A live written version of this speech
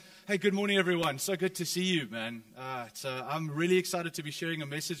Hey, good morning, everyone. So good to see you, man. I'm really excited to be sharing a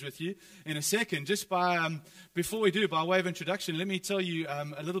message with you in a second. Just before we do, by way of introduction, let me tell you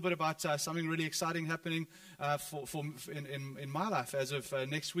a little bit about something really exciting happening in my life as of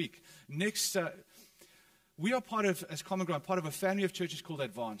next week. We are as Common Ground, part of a family of churches called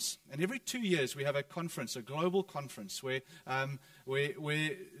Advance. And every 2 years we have a conference, a global conference, where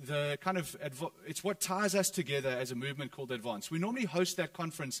it's what ties us together as a movement called Advance. We normally host that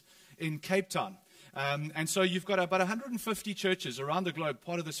conference in Cape Town. And so you've got about 150 churches around the globe,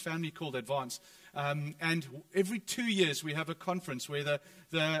 part of this family called Advance. And every 2 years we have a conference where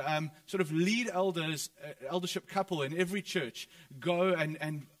the sort of lead eldership couple in every church go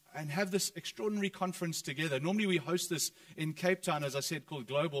and have this extraordinary conference together. Normally we host this in Cape Town, as I said, called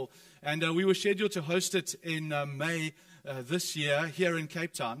Global. And we were scheduled to host it in May this year here in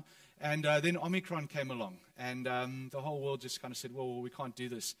Cape Town. And then Omicron came along. And the whole world just kind of said, well, we can't do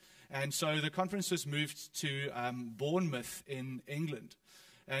this. And so the conference was moved to Bournemouth in England.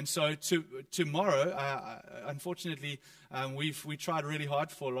 And so tomorrow, unfortunately, we tried really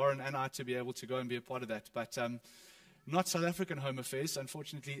hard for Lauren and I to be able to go and be a part of that. But not South African Home Affairs.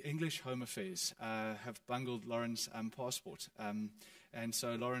 Unfortunately, English Home Affairs have bungled Lauren's passport. And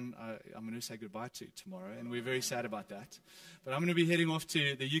so Lauren, I'm going to say goodbye to tomorrow, and we're very sad about that. But I'm going to be heading off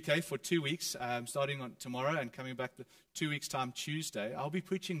to the UK for 2 weeks, starting on tomorrow and coming back 2 weeks' time Tuesday. I'll be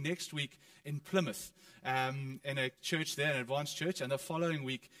preaching next week in Plymouth, in a church there, an advanced church, and the following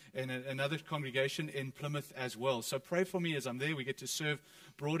week in another congregation in Plymouth as well. So pray for me as I'm there. We get to serve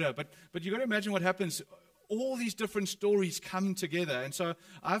broader. But you've got to imagine what happens. All these different stories come together. And so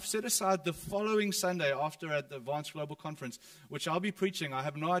I've set aside the following Sunday after at the Advanced Global Conference, which I'll be preaching. I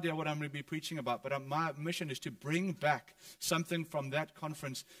have no idea what I'm going to be preaching about, but my mission is to bring back something from that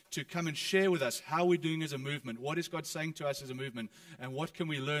conference to come and share with us how we're doing as a movement, what is God saying to us as a movement, and what can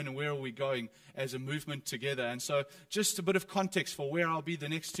we learn and where are we going as a movement together. And so just a bit of context for where I'll be the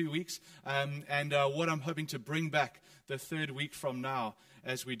next 2 weeks and what I'm hoping to bring back the third week from now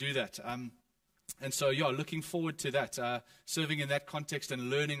as we do that. And so, looking forward to that, serving in that context and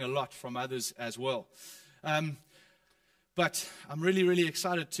learning a lot from others as well. But I'm really, really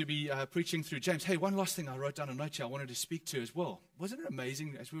excited to be preaching through James. Hey, one last thing I wrote down a note here I wanted to speak to as well. Wasn't it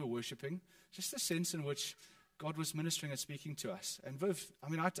amazing as we were worshiping, just the sense in which God was ministering and speaking to us? And Viv,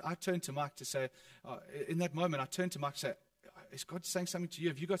 I turned to Mike to say, in that moment, I turned to Mike to say, is God saying something to you?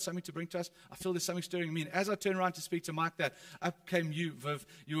 Have you got something to bring to us? I feel there's something stirring in me. And as I turned around to speak to Mike, up came you, Viv.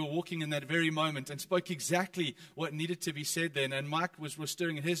 You were walking in that very moment and spoke exactly what needed to be said then. And Mike was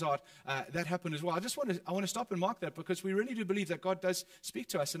stirring in his heart. That happened as well. I want to stop and mark that because we really do believe that God does speak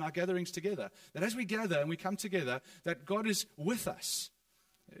to us in our gatherings together. That as we gather and we come together, that God is with us.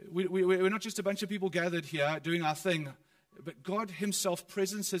 We're not just a bunch of people gathered here doing our thing, but God himself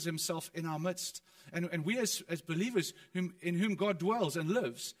presences himself in our midst. And we as believers in whom God dwells and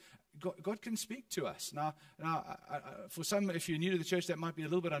lives, God can speak to us. Now, for some, if you're new to the church, that might be a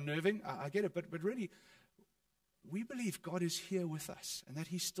little bit unnerving. I get it. But really, we believe God is here with us and that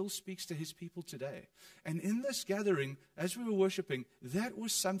he still speaks to his people today. And in this gathering, as we were worshiping, that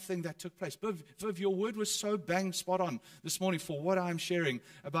was something that took place. Viv, your word was so bang spot on this morning for what I'm sharing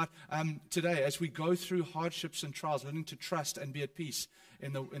about today as we go through hardships and trials, learning to trust and be at peace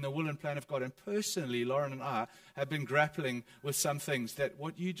in the will and plan of God. And personally, Lauren and I have been grappling with some things that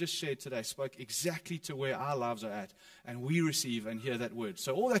what you just shared today spoke exactly to where our lives are at. And we receive and hear that word.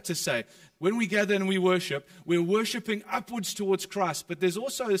 So all that to say, when we gather and we worship, we're worshiping upwards towards Christ. But there's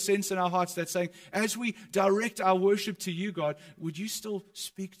also a sense in our hearts that's saying, as we direct our worship to you, God, would you still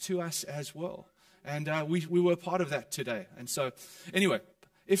speak to us as well? And we were part of that today. And so anyway,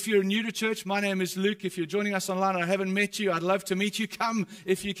 if you're new to church, my name is Luke. If you're joining us online and I haven't met you, I'd love to meet you. Come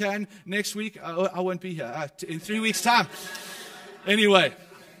if you can next week. I won't be here in 3 weeks' time. Anyway,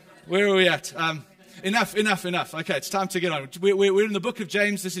 where are we at? Enough. Okay, it's time to get on. We're in the book of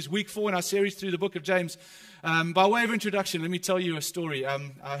James. This is week 4 in our series through the book of James. By way of introduction, let me tell you a story.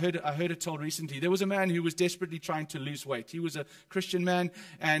 I heard it told recently. There was a man who was desperately trying to lose weight. He was a Christian man,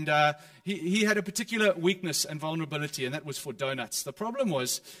 and he had a particular weakness and vulnerability, and that was for donuts. The problem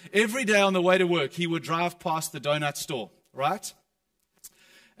was, every day on the way to work, he would drive past the donut store, right?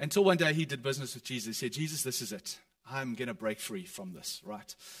 Until one day he did business with Jesus. He said, Jesus, this is it. I'm going to break free from this,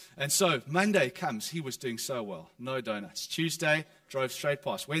 right? And so Monday comes, he was doing so well. No donuts. Tuesday, drove straight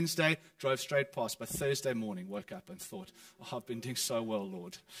past. Wednesday, drove straight past. But Thursday morning, woke up and thought, I've been doing so well,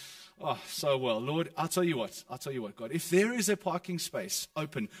 Lord. Oh, so well. Lord, I'll tell you what, God. If there is a parking space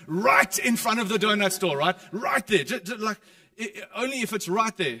open right in front of the donut store, right there, just like only if it's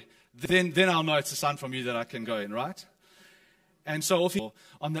right there, then I'll know it's a sign from you that I can go in, right? And so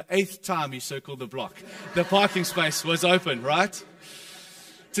on the 8th time he circled the block, the parking space was open, right?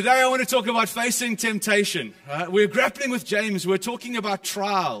 Today I want to talk about facing temptation. We're grappling with James. We're talking about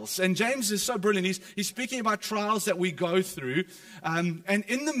trials. And James is so brilliant. He's speaking about trials that we go through. And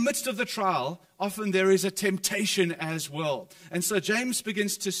in the midst of the trial, often there is a temptation as well. And so James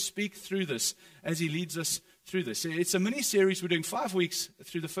begins to speak through this as he leads us through this. It's a mini-series. We're doing 5 weeks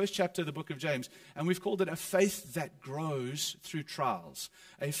through the first chapter of the book of James. And we've called it A Faith That Grows Through Trials.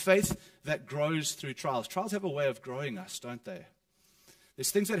 A faith that grows through trials. Trials have a way of growing us, don't they? There's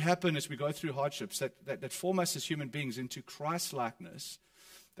things that happen as we go through hardships that form us as human beings into Christ-likeness,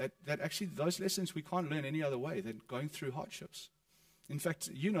 that actually those lessons we can't learn any other way than going through hardships. In fact,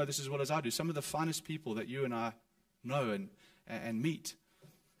 you know this as well as I do. Some of the finest people that you and I know and meet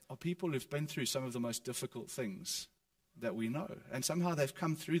are people who've been through some of the most difficult things that we know. And somehow they've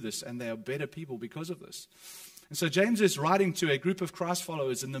come through this and they are better people because of this. And so James is writing to a group of Christ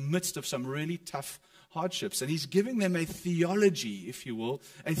followers in the midst of some really tough hardships. And he's giving them a theology, if you will,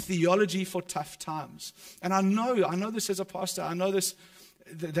 a theology for tough times. And I know this as a pastor, I know this,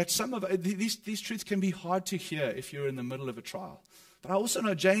 that some of these truths can be hard to hear if you're in the middle of a trial. But I also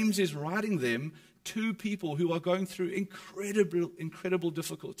know James is writing them to people who are going through incredible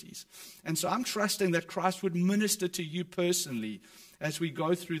difficulties. And so I'm trusting that Christ would minister to you personally as we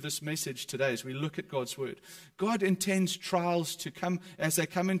go through this message today, as we look at God's word. God intends trials to come, as they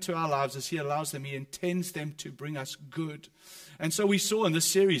come into our lives, as he allows them, he intends them to bring us good. And so we saw in this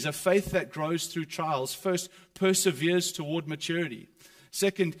series, a faith that grows through trials, first perseveres toward maturity.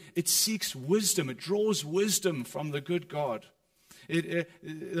 Second, it seeks wisdom. It draws wisdom from the good God.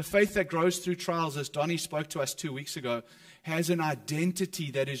 The faith that grows through trials, as Donnie spoke to us 2 weeks ago, has an identity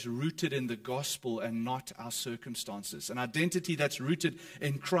that is rooted in the gospel and not our circumstances. An identity that's rooted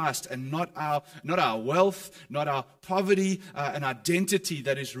in Christ and not our wealth, not our poverty, an identity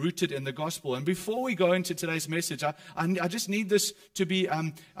that is rooted in the gospel. And before we go into today's message, I just need this to be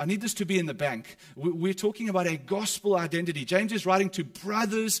in the bank. We're talking about a gospel identity. James is writing to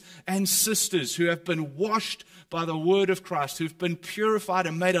brothers and sisters who have been washed by the word of Christ, who've been purified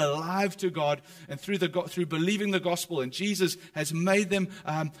and made alive to God, and through believing the gospel. And Jesus has made them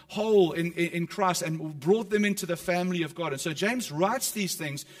whole in Christ and brought them into the family of God. And so James writes these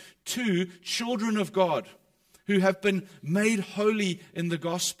things to children of God who have been made holy in the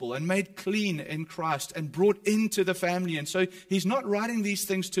gospel and made clean in Christ and brought into the family. And so he's not writing these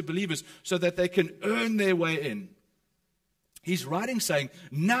things to believers so that they can earn their way in. He's writing saying,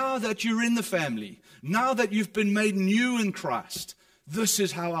 now that you're in the family, now that you've been made new in Christ, this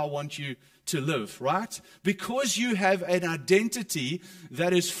is how I want you to live, right? Because you have an identity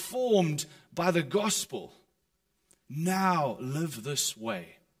that is formed by the gospel, now live this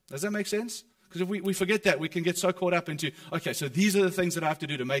way. Does that make sense? Because if we forget that, we can get so caught up into, okay, so these are the things that I have to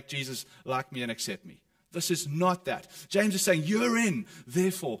do to make Jesus like me and accept me. This is not that. James is saying, you're in,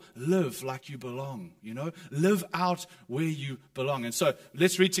 therefore live like you belong, live out where you belong. And so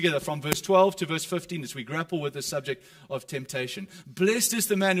let's read together from verse 12 to verse 15 as we grapple with the subject of temptation. Blessed is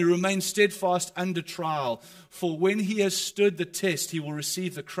the man who remains steadfast under trial, for when he has stood the test, he will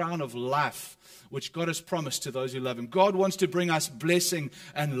receive the crown of life, which God has promised to those who love him. God wants to bring us blessing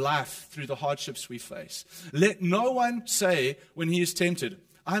and life through the hardships we face. Let no one say when he is tempted,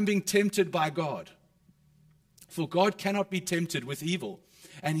 I'm being tempted by God. For God cannot be tempted with evil,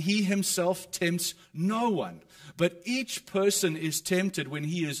 and he himself tempts no one. But each person is tempted when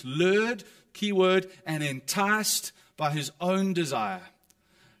he is lured, keyword, and enticed by his own desire.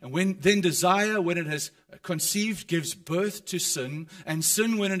 And then desire, when it has conceived, gives birth to sin, and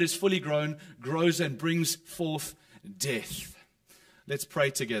sin, when it is fully grown, grows and brings forth death. Let's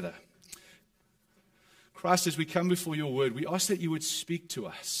pray together. Christ, as we come before your word, we ask that you would speak to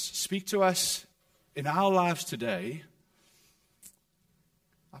us. Speak to us in our lives today.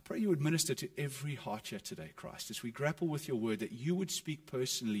 I pray you would minister to every heart here today, Christ, as we grapple with your word, that you would speak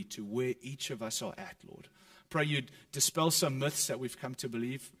personally to where each of us are at, Lord. I pray you'd dispel some myths that we've come to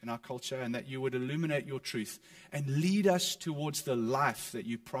believe in our culture, and that you would illuminate your truth and lead us towards the life that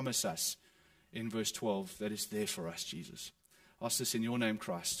you promise us in verse 12 that is there for us, Jesus. I ask this in your name,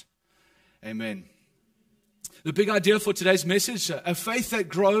 Christ. Amen. The big idea for today's message, a faith that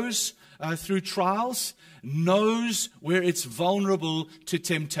grows through trials, knows where it's vulnerable to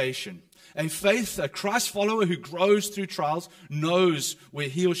temptation. A faith, a Christ follower who grows through trials, knows where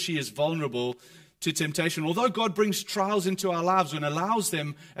he or she is vulnerable to temptation. Although God brings trials into our lives and allows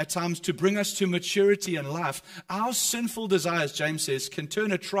them at times to bring us to maturity in life, our sinful desires, James says, can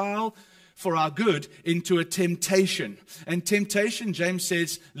turn a trial for our good into a temptation. And temptation, James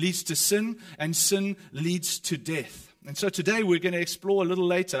says, leads to sin, and sin leads to death. And so today we're going to explore a little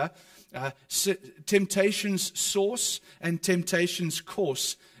later temptation's source and temptation's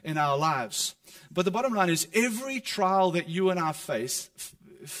course in our lives. But the bottom line is every trial that you and I face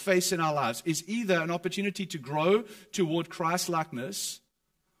in our lives is either an opportunity to grow toward Christ-likeness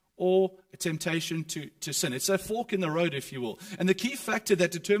or a temptation to sin. It's a fork in the road, if you will. And the key factor that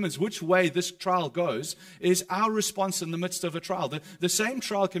determines which way this trial goes is our response in the midst of a trial. The same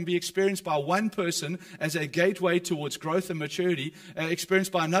trial can be experienced by one person as a gateway towards growth and maturity,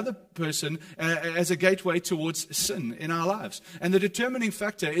 experienced by another person as a gateway towards sin in our lives. And the determining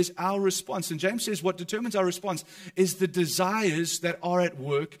factor is our response. And James says what determines our response is the desires that are at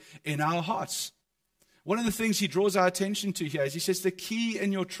work in our hearts. One of the things he draws our attention to here is he says the key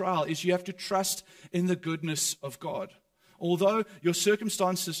in your trial is you have to trust in the goodness of God. Although your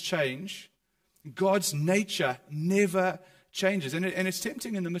circumstances change, God's nature never changes. And it's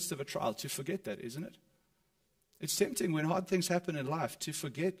tempting in the midst of a trial to forget that, isn't it? It's tempting when hard things happen in life to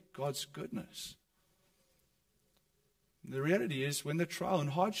forget God's goodness. The reality is when the trial and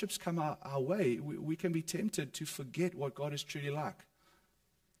hardships come our way, we can be tempted to forget what God is truly like.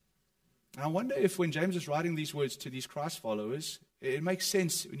 And I wonder if when James is writing these words to these Christ followers, it makes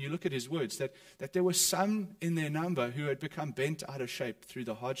sense when you look at his words that there were some in their number who had become bent out of shape through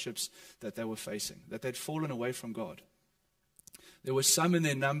the hardships that they were facing, that they'd fallen away from God. There were some in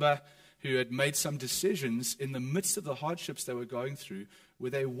their number who had made some decisions in the midst of the hardships they were going through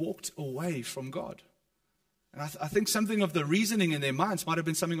where they walked away from God. And I think something of the reasoning in their minds might have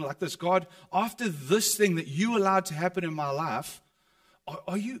been something like this: God, after this thing that you allowed to happen in my life,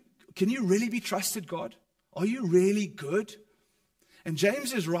 can you really be trusted, God? Are you really good? And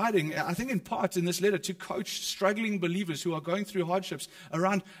James is writing, I think in part in this letter, to coach struggling believers who are going through hardships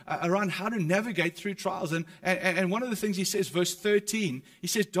around how to navigate through trials. And one of the things he says, verse 13, he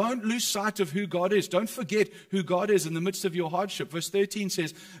says, don't lose sight of who God is. Don't forget who God is in the midst of your hardship. Verse 13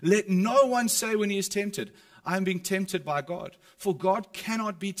 says, let no one say when he is tempted, I am being tempted by God. For God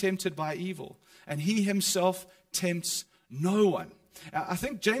cannot be tempted by evil, and he himself tempts no one. I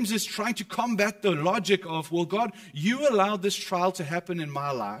think James is trying to combat the logic of, well, God, you allowed this trial to happen in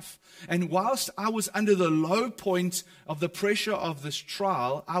my life. And whilst I was under the low point of the pressure of this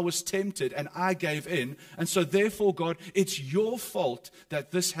trial, I was tempted and I gave in. And so therefore, God, it's your fault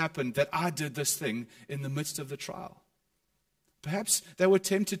that this happened, that I did this thing in the midst of the trial. Perhaps they were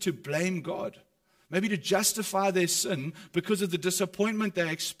tempted to blame God. Maybe to justify their sin because of the disappointment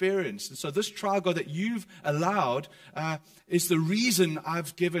they experienced. And so this trial, God, that you've allowed is the reason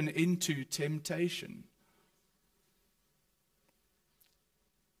I've given into temptation.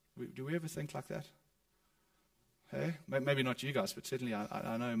 Do we ever think like that? Hey, maybe not you guys, but certainly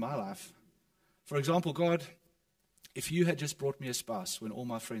I know in my life. For example, God, if you had just brought me a spouse when all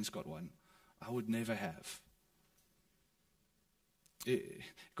my friends got one, I would never have.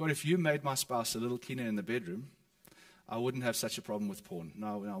 God, if you made my spouse a little keener in the bedroom, I wouldn't have such a problem with porn.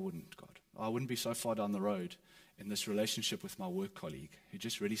 No, I wouldn't, God. I wouldn't be so far down the road in this relationship with my work colleague who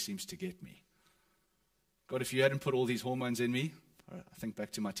just really seems to get me. God, if you hadn't put all these hormones in me, I think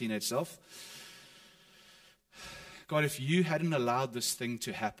back to my teenage self. God, if you hadn't allowed this thing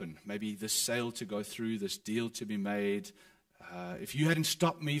to happen, maybe this sale to go through, this deal to be made, if you hadn't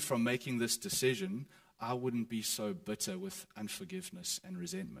stopped me from making this decision, I wouldn't be so bitter with unforgiveness and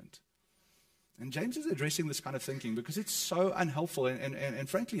resentment. And James is addressing this kind of thinking because it's so unhelpful. And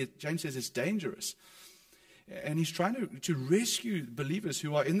frankly, James says it's dangerous. And he's trying to rescue believers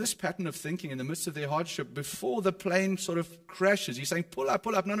who are in this pattern of thinking in the midst of their hardship before the plane sort of crashes. He's saying, pull up.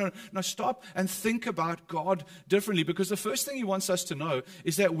 No, stop and think about God differently. Because the first thing he wants us to know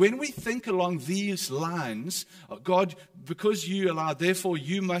is that when we think along these lines, God, because you allowed, therefore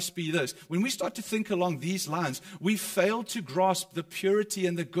you must be this. When we start to think along these lines, we fail to grasp the purity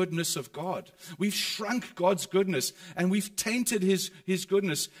and the goodness of God. We've shrunk God's goodness and we've tainted his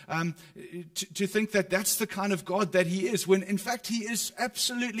goodness to think that that's the kind of God that he is, when in fact he is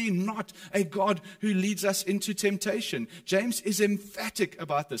absolutely not a God who leads us into temptation. James is emphatic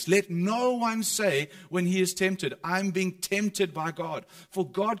about this. Let no one say when he is tempted, I'm being tempted by God. For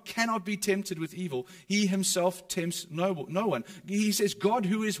God cannot be tempted with evil. He himself tempts no one. He says God,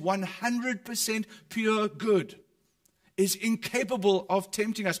 who is 100% pure good, is incapable of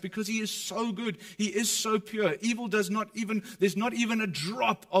tempting us because he is so good. He is so pure. There's not even a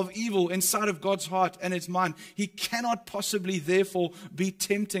drop of evil inside of God's heart and his mind. He cannot possibly, therefore, be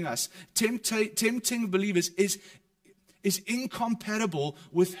tempting us. Tempting believers is incompatible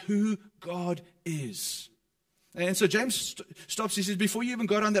with who God is. And so James stops. He says, before you even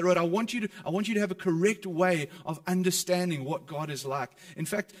go down that road, I want you to have a correct way of understanding what God is like. In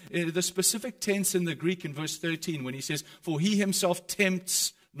fact, the specific tense in the Greek in verse 13, when he says, for he himself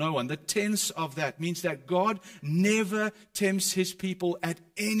tempts no one. The tense of that means that God never tempts his people at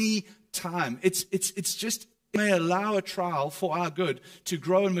any time. It's just may allow a trial for our good to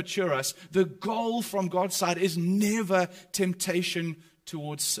grow and mature us. The goal from God's side is never temptation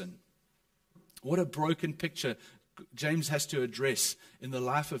towards sin. What a broken picture James has to address in the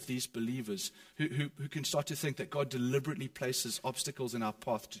life of these believers who can start to think that God deliberately places obstacles in our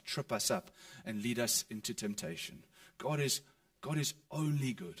path to trip us up and lead us into temptation. God is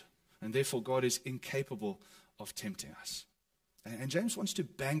only good, and therefore God is incapable of tempting us. And James wants to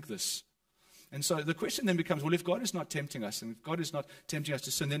bank this. And so the question then becomes, well, if God is not tempting us, and if God is not tempting us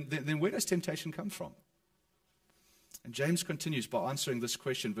to sin, then where does temptation come from? And James continues by answering this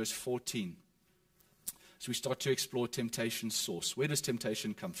question, verse 14. So we start to explore temptation's source. Where does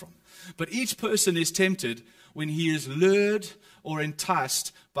temptation come from? But each person is tempted when he is lured or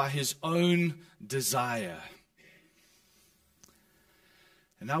enticed by his own desire.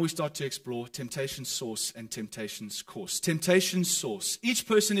 And now we start to explore temptation's source and temptation's course. Temptation's source. Each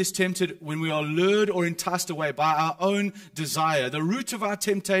person is tempted when we are lured or enticed away by our own desire. The root of our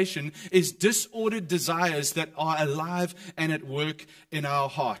temptation is disordered desires that are alive and at work in our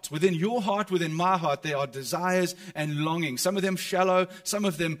heart. Within your heart, within my heart, there are desires and longings. Some of them shallow, some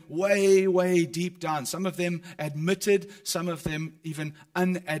of them way, way deep down. Some of them admitted, some of them even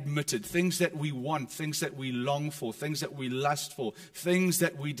unadmitted. Things that we want, things that we long for, things that we lust for, things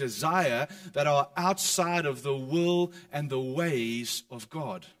that we desire that are outside of the will and the ways of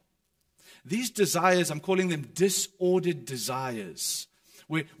God. These desires, I'm calling them disordered desires,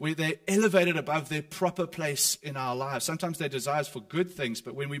 where they're elevated above their proper place in our lives. Sometimes they're desires for good things,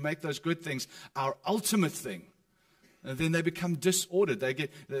 but when we make those good things our ultimate thing, then they become disordered. They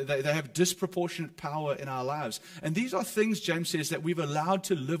have disproportionate power in our lives. And these are things, James says, that we've allowed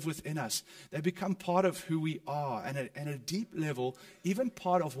to live within us. They become part of who we are, and at a deep level, even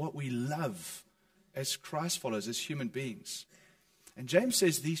part of what we love as Christ followers, as human beings. And James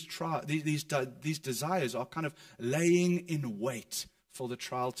says these desires are kind of laying in wait for the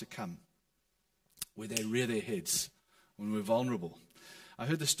trial to come, where they rear their heads when we're vulnerable. I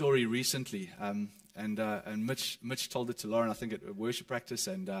heard the story recently, and Mitch told it to Lauren, I think, at worship practice,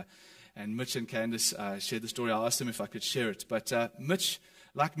 and Mitch and Candace shared the story. I asked them if I could share it. But Mitch,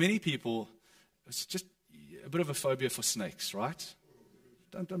 like many people, was just a bit of a phobia for snakes, right?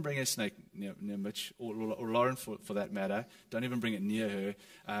 Don't bring a snake near Mitch, or Lauren for that matter. Don't even bring it near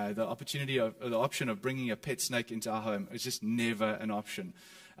her. The option of bringing a pet snake into our home is just never an option.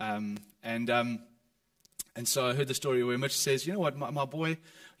 And so I heard the story where Mitch says, you know what, my boy,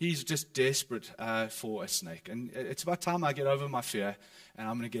 he's just desperate for a snake. And it's about time I get over my fear, and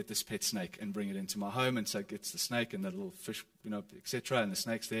I'm going to get this pet snake and bring it into my home. And so it gets the snake and the little fish, etc., and the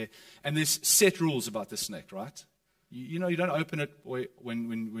snake's there. And there's set rules about the snake, right? You don't open it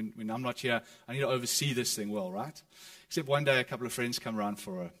when I'm not here. I need to oversee this thing well, right? Except one day a couple of friends come around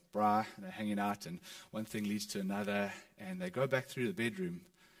for a bra, and they're hanging out, and one thing leads to another, and they go back through the bedroom,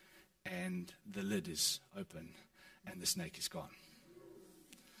 and the lid is open, and the snake is gone.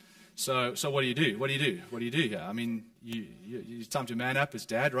 So what do you do? What do you do here? I mean, it's time to man up as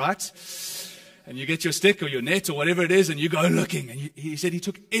dad, right? And you get your stick or your net or whatever it is, and you go looking. And he said he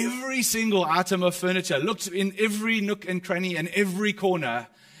took every single item of furniture, looked in every nook and cranny and every corner,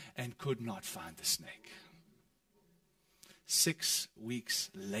 and could not find the snake. 6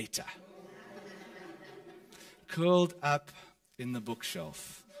 weeks later, curled up in the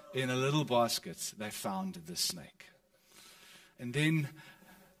bookshelf, in a little basket, they found the snake. And then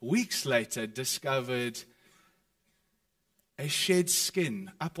weeks later, discovered a shed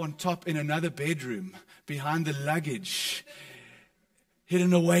skin up on top in another bedroom behind the luggage,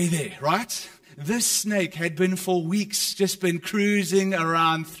 hidden away there, right? This snake had been for weeks just been cruising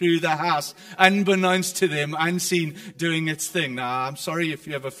around through the house, unbeknownst to them, unseen, doing its thing. Now, I'm sorry if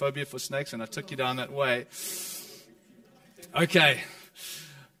you have a phobia for snakes and I took you down that way. Okay.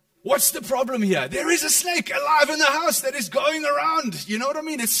 What's the problem here? There is a snake alive in the house that is going around. You know what I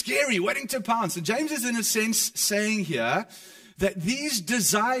mean? It's scary, waiting to pounce. And James is in a sense saying here that these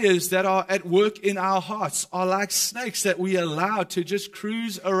desires that are at work in our hearts are like snakes that we allow to just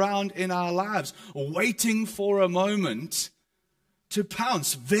cruise around in our lives, waiting for a moment to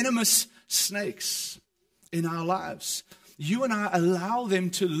pounce. Venomous snakes in our lives. you and I allow them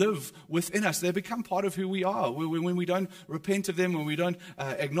to live within us. They become part of who we are. When we don't repent of them, when we don't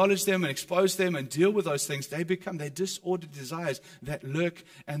acknowledge them and expose them and deal with those things, they become their disordered desires that lurk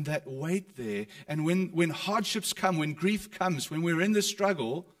and that wait there. And when hardships come, when grief comes, when we're in the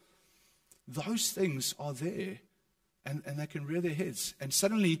struggle, those things are there. And they can rear their heads. And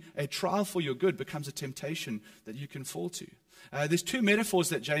suddenly a trial for your good becomes a temptation that you can fall to. There's two metaphors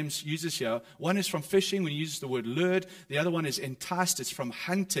that James uses here. One is from fishing when he uses the word lured. The other one is enticed. It's from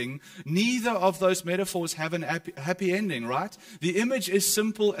hunting. Neither of those metaphors have an happy ending, right? The image is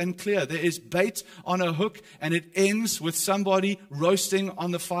simple and clear. There is bait on a hook and it ends with somebody roasting on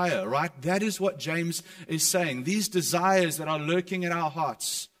the fire, right? That is what James is saying. These desires that are lurking in our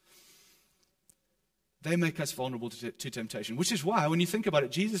hearts, they make us vulnerable to temptation, which is why, when you think about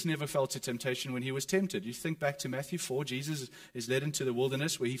it, Jesus never fell to temptation when he was tempted. You think back to Matthew 4, Jesus is led into the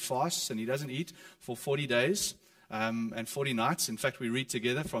wilderness where he fasts and he doesn't eat for 40 days and 40 nights. In fact, we read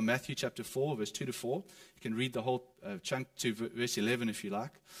together from Matthew chapter 4, verse 2 to 4. You can read the whole chunk to verse 11 if you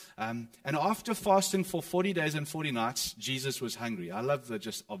like. And after fasting for 40 days and 40 nights, Jesus was hungry. I love the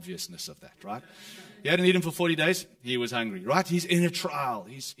just obviousness of that, right? He hadn't eaten for 40 days. He was hungry, right? He's in a trial.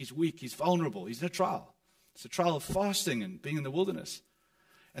 He's weak. He's vulnerable. He's in a trial. It's a trial of fasting and being in the wilderness.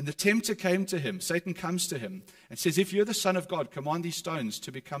 And the tempter came to him. Satan comes to him and says, if you're the Son of God, command these stones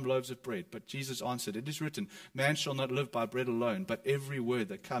to become loaves of bread. But Jesus answered, it is written, man shall not live by bread alone, but every word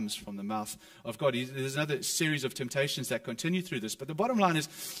that comes from the mouth of God. There's another series of temptations that continue through this. But the bottom line is,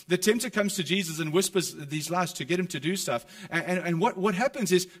 the tempter comes to Jesus and whispers these lies to get him to do stuff. And what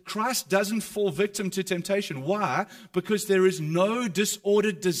happens is, Christ doesn't fall victim to temptation. Why? Because there is no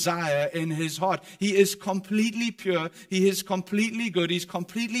disordered desire in his heart. He is completely pure. He is completely good. He's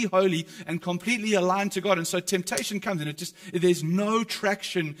completely holy and completely aligned to God. And so temptation comes and there's no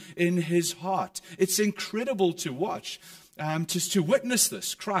traction in his heart. It's incredible to watch, to witness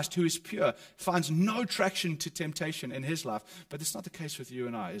this. Christ, who is pure, finds no traction to temptation in his life. But it's not the case with you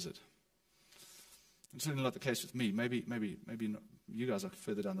and I, is it? It's certainly not the case with me. Maybe not. You guys are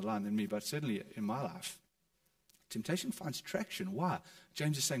further down the line than me, but certainly in my life, temptation finds traction. Why?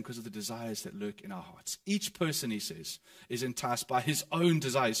 James is saying because of the desires that lurk in our hearts. Each person, he says, is enticed by his own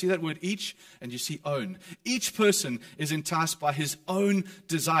desire. You see that word each, and you see own. Each person is enticed by his own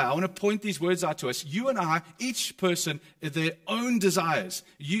desire. I want to point these words out to us. You and I, each person, their own desires.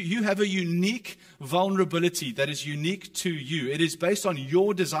 You have a unique vulnerability that is unique to you. It is based on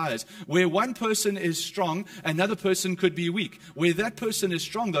your desires. Where one person is strong, another person could be weak. Where that person is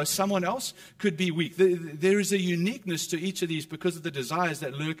strong, though, someone else could be weak. There is a uniqueness to each of these because of the desires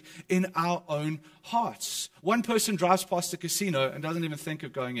that lurk in our own hearts. One person drives past a casino and doesn't even think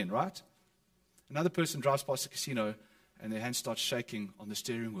of going in, right? Another person drives past a casino and their hand starts shaking on the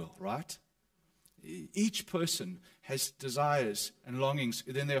steering wheel, right? Each person has desires and longings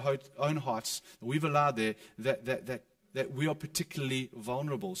within their own hearts that we've allowed there that we are particularly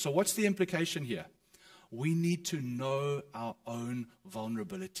vulnerable. So what's the implication here? We need to know our own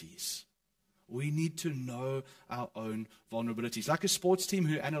vulnerabilities. We need to know our own vulnerabilities. Like a sports team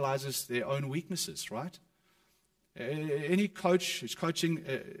who analyzes their own weaknesses, right? Any coach who's coaching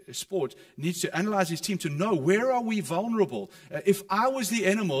a sport needs to analyze his team to know where are we vulnerable. If I was the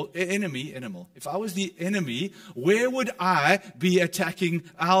enemy, if I was the enemy, where would I be attacking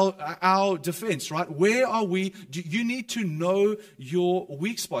our defense, right? Where are we? You need to know your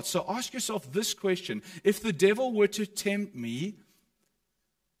weak spots. So ask yourself this question. If the devil were to tempt me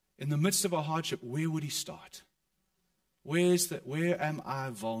in the midst of a hardship, where would he start? Where am I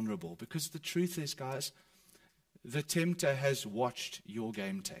vulnerable? Because the truth is, guys, the tempter has watched your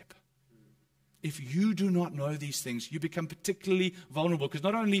game tape. If you do not know these things, you become particularly vulnerable. Because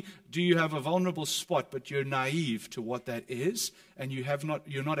not only do you have a vulnerable spot, but you're naive to what that is, and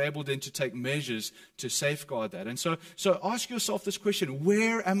you're not able then to take measures to safeguard that. And so ask yourself this question: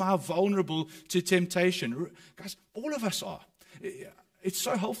 where am I vulnerable to temptation? Guys, all of us are. It's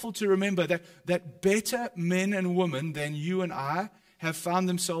so helpful to remember that better men and women than you and I have found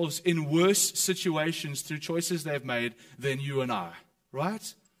themselves in worse situations through choices they've made than you and I,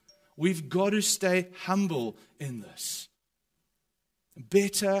 right? We've got to stay humble in this.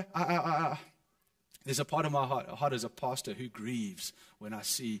 Better, there's a part of my heart as a pastor who grieves when I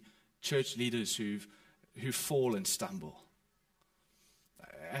see church leaders who fall and stumble.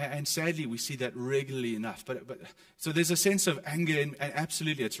 And sadly, we see that regularly enough. But so there's a sense of anger, and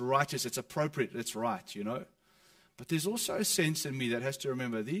absolutely, it's righteous, it's appropriate, it's right, you know. But there's also a sense in me that has to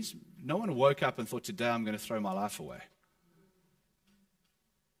remember no one woke up and thought, today I'm going to throw my life away.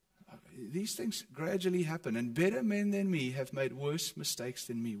 these things gradually happen, and better men than me have made worse mistakes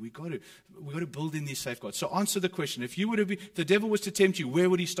than me. We've got to build in these safeguards. So answer the question. If the devil was to tempt you, where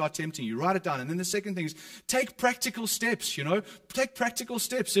would he start tempting you? Write it down. And then the second thing is, take practical steps, Take practical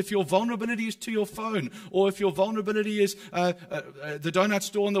steps. If your vulnerability is to your phone, or if your vulnerability is the donut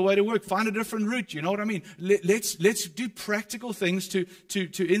store on the way to work, find a different route. You know what I mean? Let's do practical things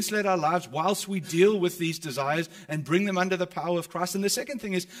to insulate our lives whilst we deal with these desires and bring them under the power of Christ. And the second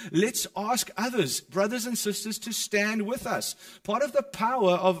thing is, let's ask others, brothers and sisters, to stand with us. Part of the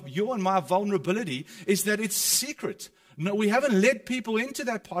power of your and my vulnerability is that it's secret. No, we haven't let people into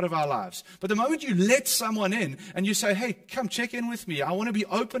that part of our lives. But the moment you let someone in and you say, hey, come check in with me. I want to be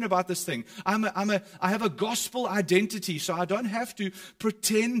open about this thing. I have a gospel identity, so I don't have to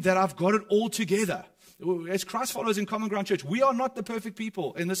pretend that I've got it all together. As Christ followers in Common Ground Church, we are not the perfect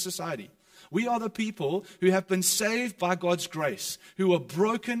people in this society. We are the people who have been saved by God's grace, who are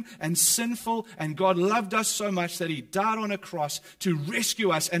broken and sinful, and God loved us so much that He died on a cross to rescue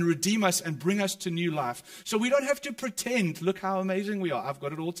us and redeem us and bring us to new life. So we don't have to pretend, look how amazing we are. I've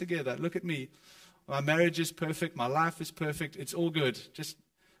got it all together. Look at me. My marriage is perfect. My life is perfect. It's all good.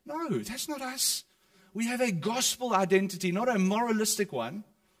 No, that's not us. We have a gospel identity, not a moralistic one.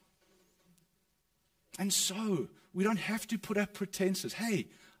 And so we don't have to put up pretenses. Hey,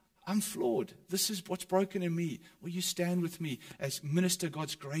 I'm flawed. This is what's broken in me. Will you stand with me as minister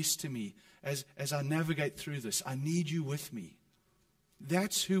God's grace to me as I navigate through this? I need you with me.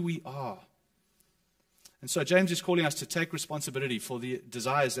 That's who we are. And so James is calling us to take responsibility for the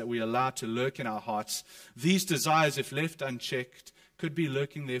desires that we allow to lurk in our hearts. These desires, if left unchecked, could be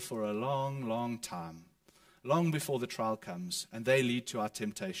lurking there for a long, long time. Long before the trial comes, and they lead to our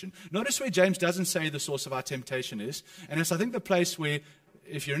temptation. Notice where James doesn't say the source of our temptation is. And it's, I think, the place where,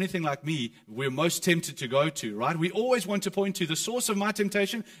 if you're anything like me, we're most tempted to go to, right? We always want to point to the source of my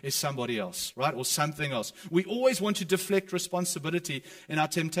temptation is somebody else, right? Or something else. We always want to deflect responsibility in our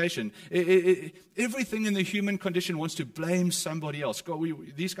temptation. Everything in the human condition wants to blame somebody else.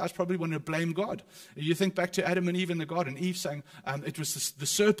 These guys probably want to blame God. You think back to Adam and Eve in the garden. Eve saying, it was the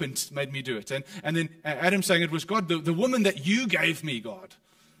serpent made me do it. And then Adam saying, it was God, the woman that you gave me, God.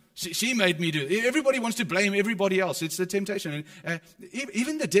 She made me do it. Everybody wants to blame everybody else. It's the temptation.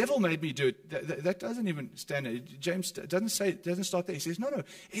 Even the devil made me do it. That doesn't even stand there. James doesn't start there. He says, no,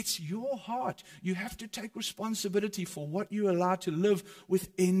 it's your heart. You have to take responsibility for what you allow to live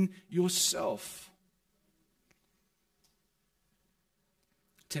within yourself.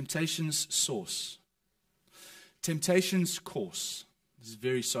 Temptation's source. Temptation's course. This is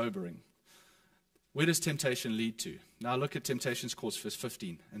very sobering. Where does temptation lead to? Now look at temptation's course, verse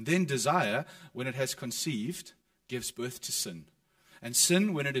 15. And then desire, when it has conceived, gives birth to sin. And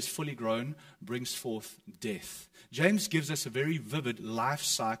sin, when it is fully grown, brings forth death. James gives us a very vivid life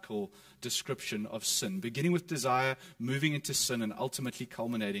cycle description of sin, beginning with desire, moving into sin, and ultimately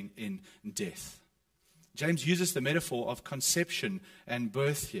culminating in death. James uses the metaphor of conception and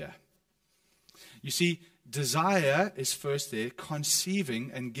birth here. You see, desire is first there,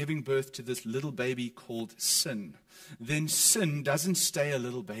 conceiving and giving birth to this little baby called sin. Then sin doesn't stay a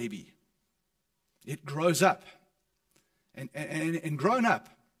little baby. It grows up. And grown up,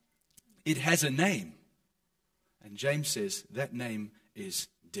 it has a name. And James says that name is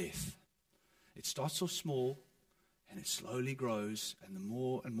death. It starts off small, and it slowly grows, and the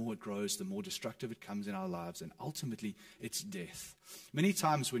more and more it grows, the more destructive it comes in our lives, and ultimately it's death. Many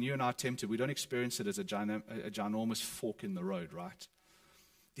times when you and I are tempted, we don't experience it as a ginormous fork in the road, right?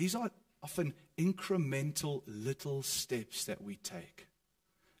 These are often incremental little steps that we take,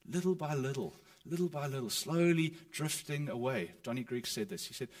 little by little, slowly drifting away. Johnny Greig said this.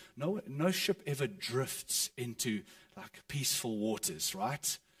 He said, no ship ever drifts into like peaceful waters,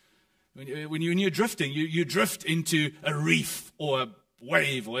 right? When you're drifting, you drift into a reef or a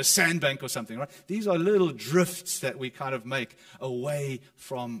wave or a sandbank or something, right? These are little drifts that we kind of make away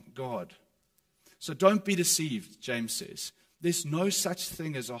from God. So don't be deceived, James says. There's no such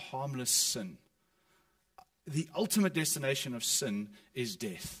thing as a harmless sin. The ultimate destination of sin is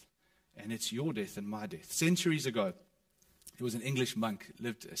death. And it's your death and my death. Centuries ago, there was an English monk,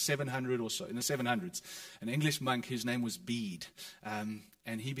 lived 700 or so, in the 700s. An English monk whose name was Bede.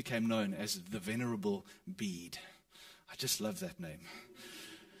 And he became known as the Venerable Bede. I just love that name.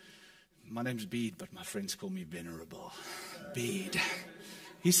 My name's Bede, but my friends call me Venerable. Bede.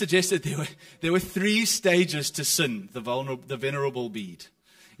 He suggested there were 3 stages to sin, the Venerable Bede.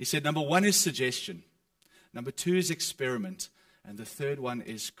 He said, number 1 is suggestion. Number 2 is experiment. And the third one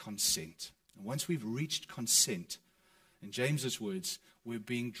is consent. And once we've reached consent, in James's words, we're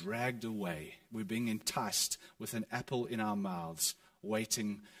being dragged away. We're being enticed with an apple in our mouths,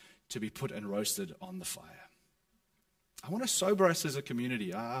 waiting to be put and roasted on the fire. I want to sober us as a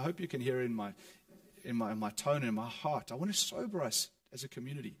community. I hope you can hear in my tone, in my heart. I want to sober us as a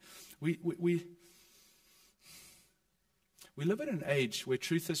community. We live in an age where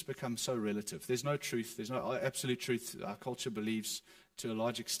truth has become so relative. There's no truth. There's no absolute truth. Our culture believes to a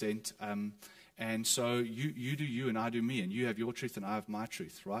large extent. And so you do you and I do me. And you have your truth and I have my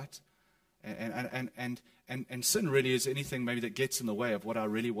truth, right? And sin really is anything maybe that gets in the way of what I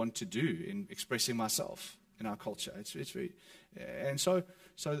really want to do in expressing myself in our culture. So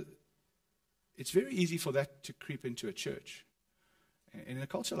it's very easy for that to creep into a church. And in a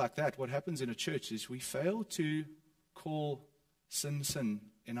culture like that, what happens in a church is we fail to call sin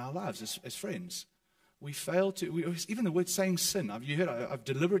in our lives as friends. We fail to, even the word saying sin, I've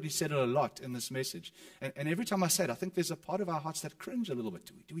deliberately said it a lot in this message. And every time I say it, I think there's a part of our hearts that cringe a little bit.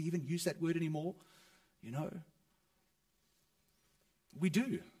 Do we even use that word anymore? We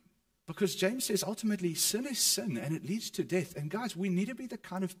do. Because James says ultimately sin is sin and it leads to death. And guys, we need to be the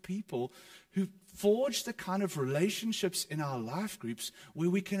kind of people who forge the kind of relationships in our life groups where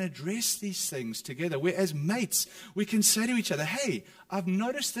we can address these things together. Where as mates, we can say to each other, hey, I've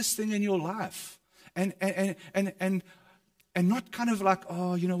noticed this thing in your life. And not kind of like,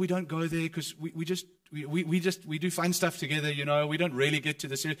 we don't go there because we do fun stuff together, we don't really get to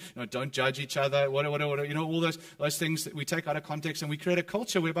this, don't judge each other, whatever, all those things that we take out of context, and we create a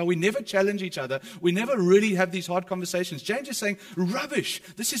culture whereby we never challenge each other. We never really have these hard conversations. James is saying, rubbish.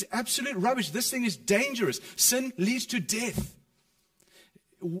 This is absolute rubbish. This thing is dangerous. Sin leads to death.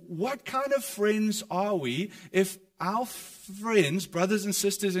 What kind of friends are we if our friends, brothers and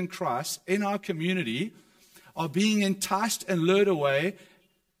sisters in Christ, in our community, are being enticed and lured away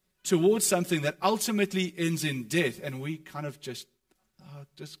towards something that ultimately ends in death, and we kind of just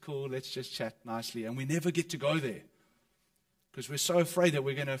cool, let's just chat nicely, and we never get to go there because we're so afraid that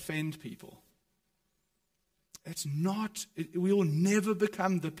we're going to offend people. We will never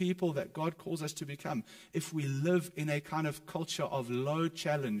become the people that God calls us to become if we live in a kind of culture of low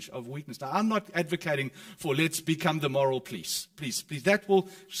challenge, of weakness. Now, I'm not advocating for let's become the moral police. Please. That will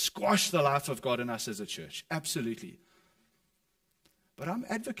squash the life of God in us as a church. Absolutely. But I'm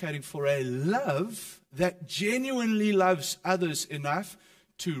advocating for a love that genuinely loves others enough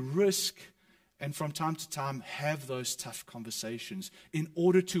to risk and from time to time have those tough conversations in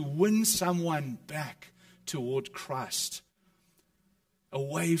order to win someone back toward Christ,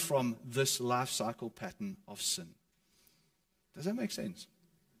 away from this life cycle pattern of sin. Does that make sense?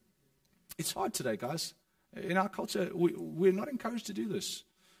 It's hard today, guys. In our culture, we're not encouraged to do this.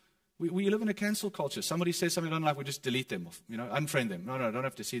 We live in a cancel culture. Somebody says something I don't like, we just delete them, unfriend them. No, I don't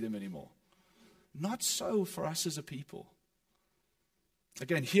have to see them anymore. Not so for us as a people.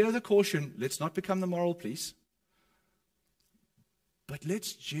 Again, hear the caution, let's not become the moral police. But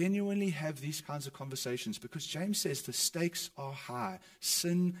let's genuinely have these kinds of conversations, because James says the stakes are high.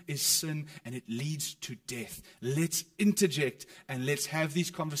 Sin is sin and it leads to death. Let's interject and let's have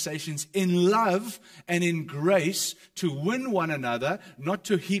these conversations in love and in grace to win one another, not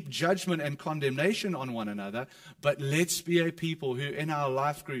to heap judgment and condemnation on one another, but let's be a people who in our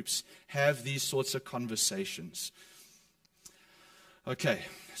life groups have these sorts of conversations. Okay,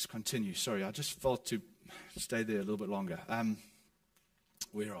 let's continue. Sorry, I just felt to stay there a little bit longer.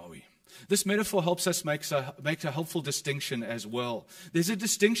 Where are we? This metaphor helps us make a helpful distinction as well. There's a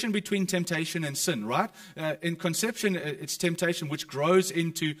distinction between temptation and sin, right? In conception, it's temptation which grows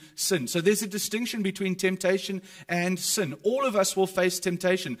into sin. So there's a distinction between temptation and sin. All of us will face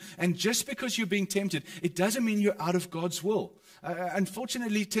temptation. And just because you're being tempted, it doesn't mean you're out of God's will.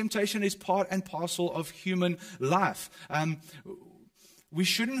 Unfortunately, temptation is part and parcel of human life. We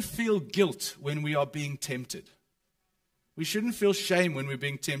shouldn't feel guilt when we are being tempted. We shouldn't feel shame when we're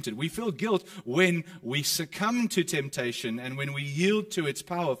being tempted. We feel guilt when we succumb to temptation and when we yield to its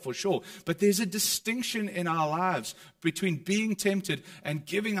power, for sure. But there's a distinction in our lives between being tempted and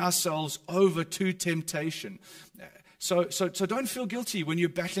giving ourselves over to temptation. So don't feel guilty when you're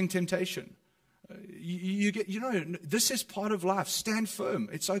battling temptation. This is part of life. Stand firm.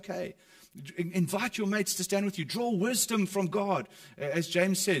 It's okay. Invite your mates to stand with you. Draw wisdom from God, as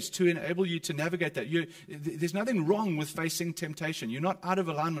James says, to enable you to navigate that. There's nothing wrong with facing temptation. You're not out of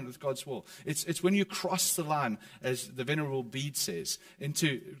alignment with God's will. It's when you cross the line, as the Venerable Bede says,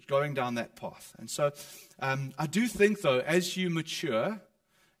 into going down that path. And so I do think, though, as you mature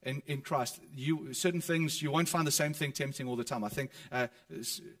in Christ, certain things, you won't find the same thing tempting all the time. I think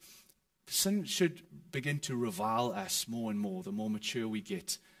sin should begin to revile us more and more the more mature we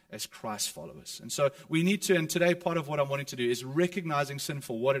get as Christ followers. And so we need to, and today part of what I'm wanting to do is recognizing sin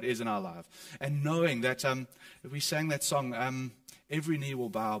for what it is in our life. And knowing that, we sang that song, Every knee will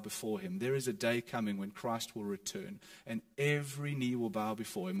bow before him. There is a day coming when Christ will return, and every knee will bow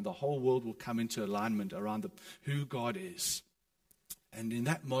before him. The whole world will come into alignment around who God is. And in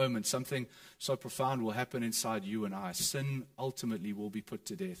that moment, something so profound will happen inside you and I. Sin ultimately will be put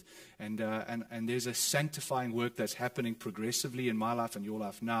to death. And there's a sanctifying work that's happening progressively in my life and your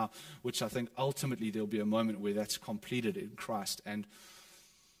life now, which I think ultimately there'll be a moment where that's completed in Christ. And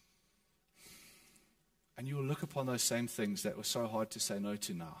you will look upon those same things that were so hard to say no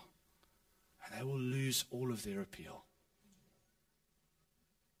to now, and they will lose all of their appeal.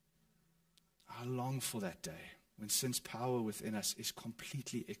 I long for that day when sin's power within us is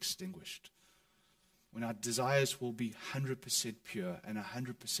completely extinguished, when our desires will be 100% pure and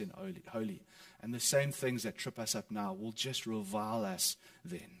 100% holy, and the same things that trip us up now will just revile us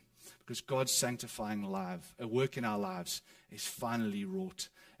then, because God's sanctifying work in our lives is finally wrought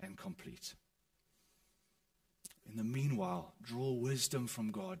and complete. In the meanwhile, draw wisdom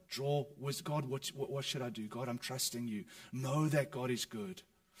from God. God, what should I do? God, I'm trusting you. Know that God is good.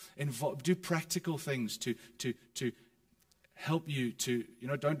 Do practical things to help you to,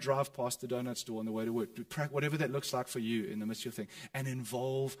 don't drive past the donut store on the way to work. Do whatever that looks like for you in the midst of your thing. And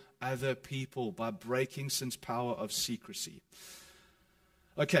involve other people by breaking sin's power of secrecy.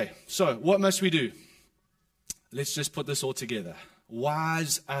 Okay, so what must we do? Let's just put this all together.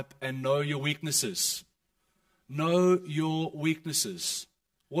 Wise up and know your weaknesses. Know your weaknesses.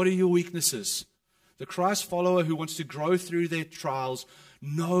 What are your weaknesses? The Christ follower who wants to grow through their trials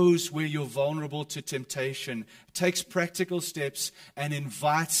knows where you're vulnerable to temptation, takes practical steps, and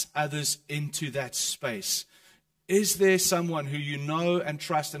invites others into that space. Is there someone who you know and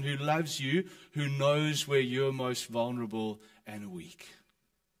trust and who loves you, who knows where you're most vulnerable and weak?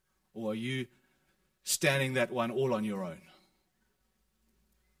 Or are you standing that one all on your own?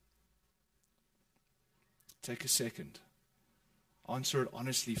 Take a second. Answer it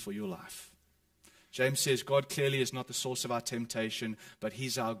honestly for your life. James says God clearly is not the source of our temptation, but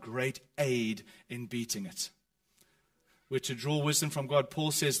he's our great aid in beating it. We're to draw wisdom from God. Paul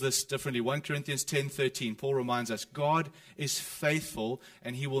says this differently. 1 Corinthians 10:13, Paul reminds us, God is faithful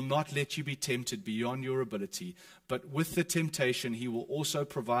and he will not let you be tempted beyond your ability. But with the temptation, he will also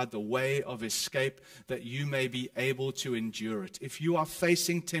provide the way of escape that you may be able to endure it. If you are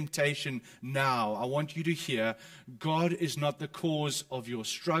facing temptation now, I want you to hear, God is not the cause of your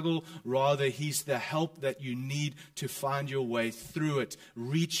struggle. Rather, he's the help that you need to find your way through it.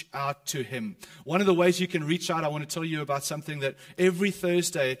 Reach out to him. One of the ways you can reach out, I want to tell you about something that every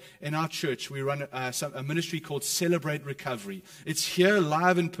Thursday in our church, we run a ministry called Celebrate Recovery. It's here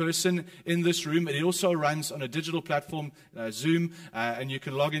live in person in this room. It also runs on a digital platform, Zoom, and you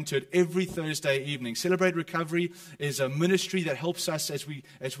can log into it every Thursday evening. Celebrate Recovery is a ministry that helps us as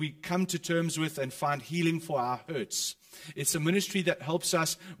we come to terms with and find healing for our hurts. It's a ministry that helps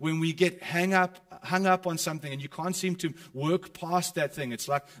us when we get hung up on something and you can't seem to work past that thing. It's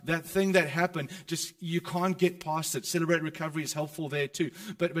like that thing that happened, just you can't get past it. Celebrate Recovery is helpful there too.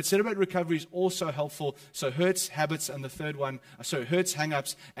 But Celebrate Recovery is also helpful. So hurts, habits, and the third one, hurts,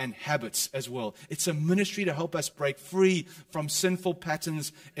 hang-ups, and habits as well. It's a ministry to help us break free from sinful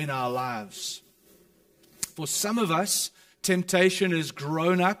patterns in our lives. For some of us, temptation has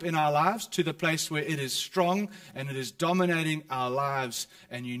grown up in our lives to the place where it is strong and it is dominating our lives,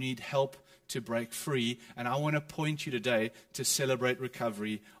 and you need help to break free. And I want to point you today to Celebrate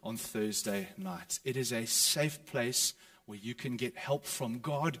Recovery on Thursday night. It is a safe place where you can get help from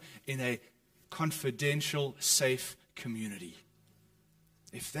God in a confidential, safe community.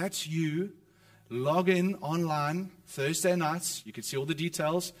 If that's you, log in online Thursday nights. You can see all the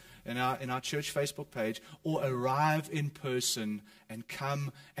details in our church Facebook page, or arrive in person and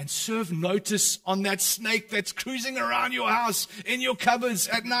come and serve notice on that snake that's cruising around your house, in your cupboards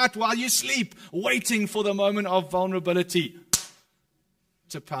at night while you sleep, waiting for the moment of vulnerability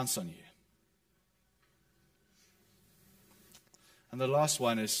to pounce on you. And the last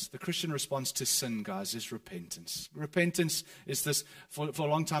one is the Christian response to sin, guys, is repentance. Repentance is this, for a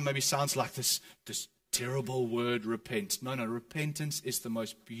long time, maybe sounds like this terrible word, repent. No, repentance is the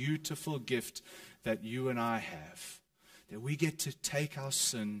most beautiful gift that you and I have. That we get to take our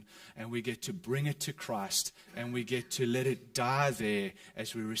sin and we get to bring it to Christ and we get to let it die there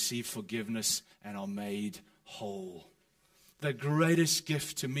as we receive forgiveness and are made whole. The greatest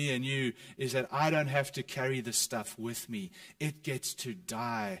gift to me and you is that I don't have to carry this stuff with me. It gets to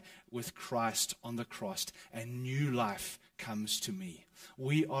die with Christ on the cross, and new life comes to me.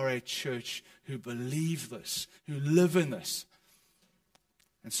 We are a church who believe this, who live in this.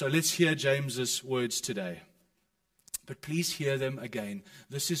 And so let's hear James's words today. But please hear them again.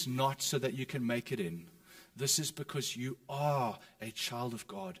 This is not so that you can make it in. This is because you are a child of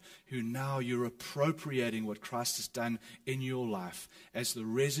God, who now you're appropriating what Christ has done in your life as the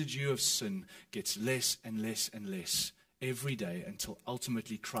residue of sin gets less and less and less every day until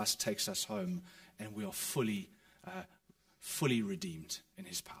ultimately Christ takes us home and we are fully redeemed in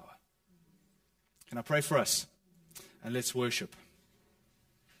his power. Can I pray for us? And let's worship.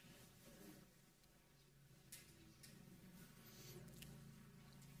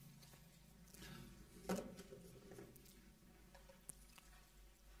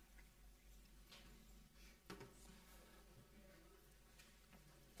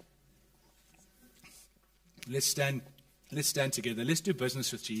 Let's stand together. Let's do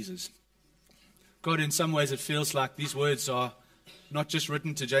business with Jesus. God, in some ways it feels like these words are not just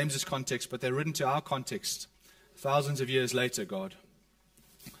written to James's context, but they're written to our context thousands of years later, God.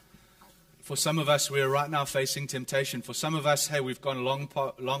 For some of us, we're right now facing temptation. For some of us, hey, we've gone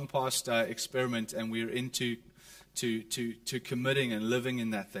long past experiment and we're into to committing and living in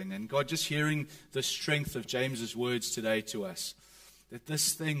that thing. And God, just hearing the strength of James's words today to us, that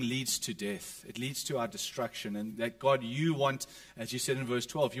this thing leads to death. It leads to our destruction. And that, God, you want, as you said in verse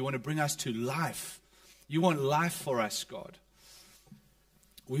 12, you want to bring us to life. You want life for us, God.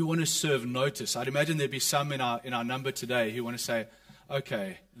 We want to serve notice. I'd imagine there'd be some in our number today who want to say,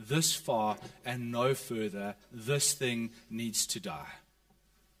 okay, this far and no further, this thing needs to die.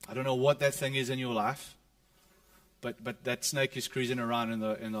 I don't know what that thing is in your life, but that snake is cruising around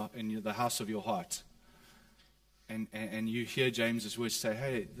in the house of your heart. And you hear James's words say,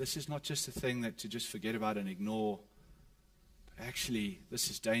 hey, this is not just a thing that to just forget about and ignore. Actually, this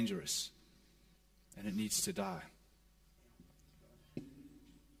is dangerous, and it needs to die.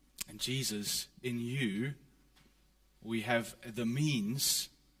 And Jesus, in you, we have the means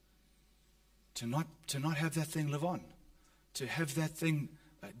to not have that thing live on, to have that thing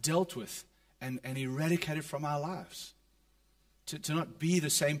dealt with and eradicated from our lives. To not be the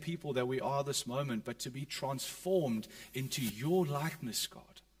same people that we are this moment, but to be transformed into your likeness,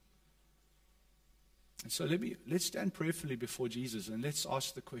 God. And so let's stand prayerfully before Jesus and let's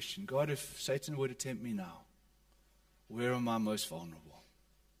ask the question, God, if Satan were to tempt me now, where am I most vulnerable?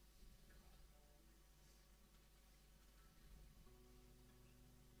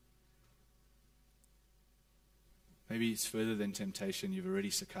 Maybe it's further than temptation. You've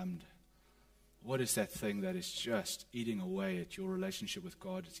already succumbed. What is that thing that is just eating away at your relationship with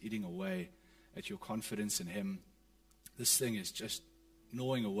God? It's eating away at your confidence in him. This thing is just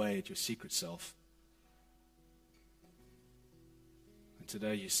gnawing away at your secret self. And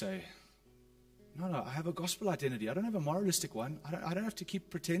today you say, no, I have a gospel identity. I don't have a moralistic one. I don't have to keep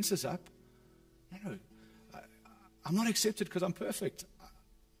pretenses up. No, I'm not accepted because I'm perfect.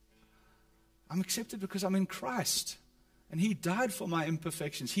 I'm accepted because I'm in Christ. And he died for my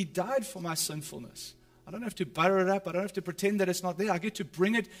imperfections. He died for my sinfulness. I don't have to butter it up. I don't have to pretend that it's not there. I get to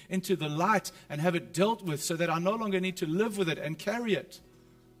bring it into the light and have it dealt with so that I no longer need to live with it and carry it.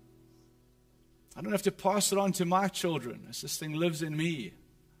 I don't have to pass it on to my children as this thing lives in me.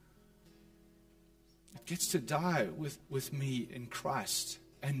 It gets to die with me in Christ.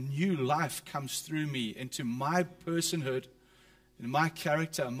 And new life comes through me into my personhood, in my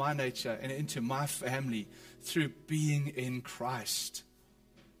character, my nature, and into my family through being in Christ.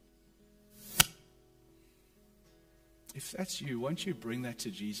 If that's you, won't you bring that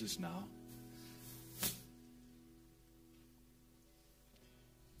to Jesus now?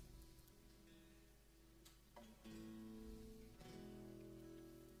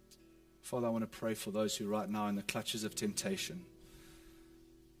 Father, I want to pray for those who right now are in the clutches of temptation.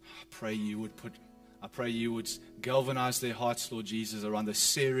 I pray you would galvanize their hearts, Lord Jesus, around the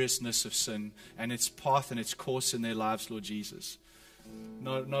seriousness of sin and its path and its course in their lives, Lord Jesus.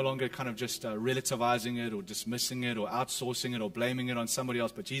 No longer kind of just relativizing it or dismissing it or outsourcing it or blaming it on somebody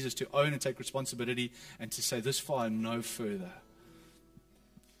else, but Jesus, to own and take responsibility and to say this far and no further.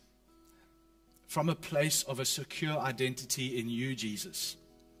 From a place of a secure identity in you, Jesus.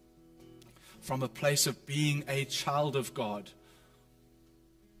 From a place of being a child of God.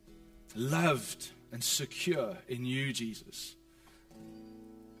 Loved and secure in you, Jesus.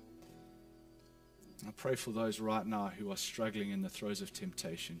 I pray for those right now who are struggling in the throes of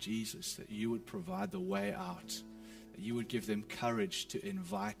temptation, Jesus, that you would provide the way out, that you would give them courage to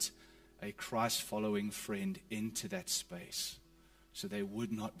invite a Christ-following friend into that space so they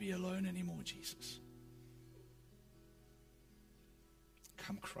would not be alone anymore, Jesus.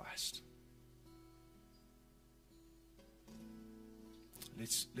 Come, Christ.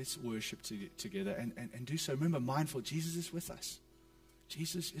 Let's worship together and do so. Remember, mindful, Jesus is with us.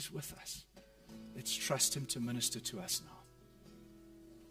 Jesus is with us. Let's trust him to minister to us now.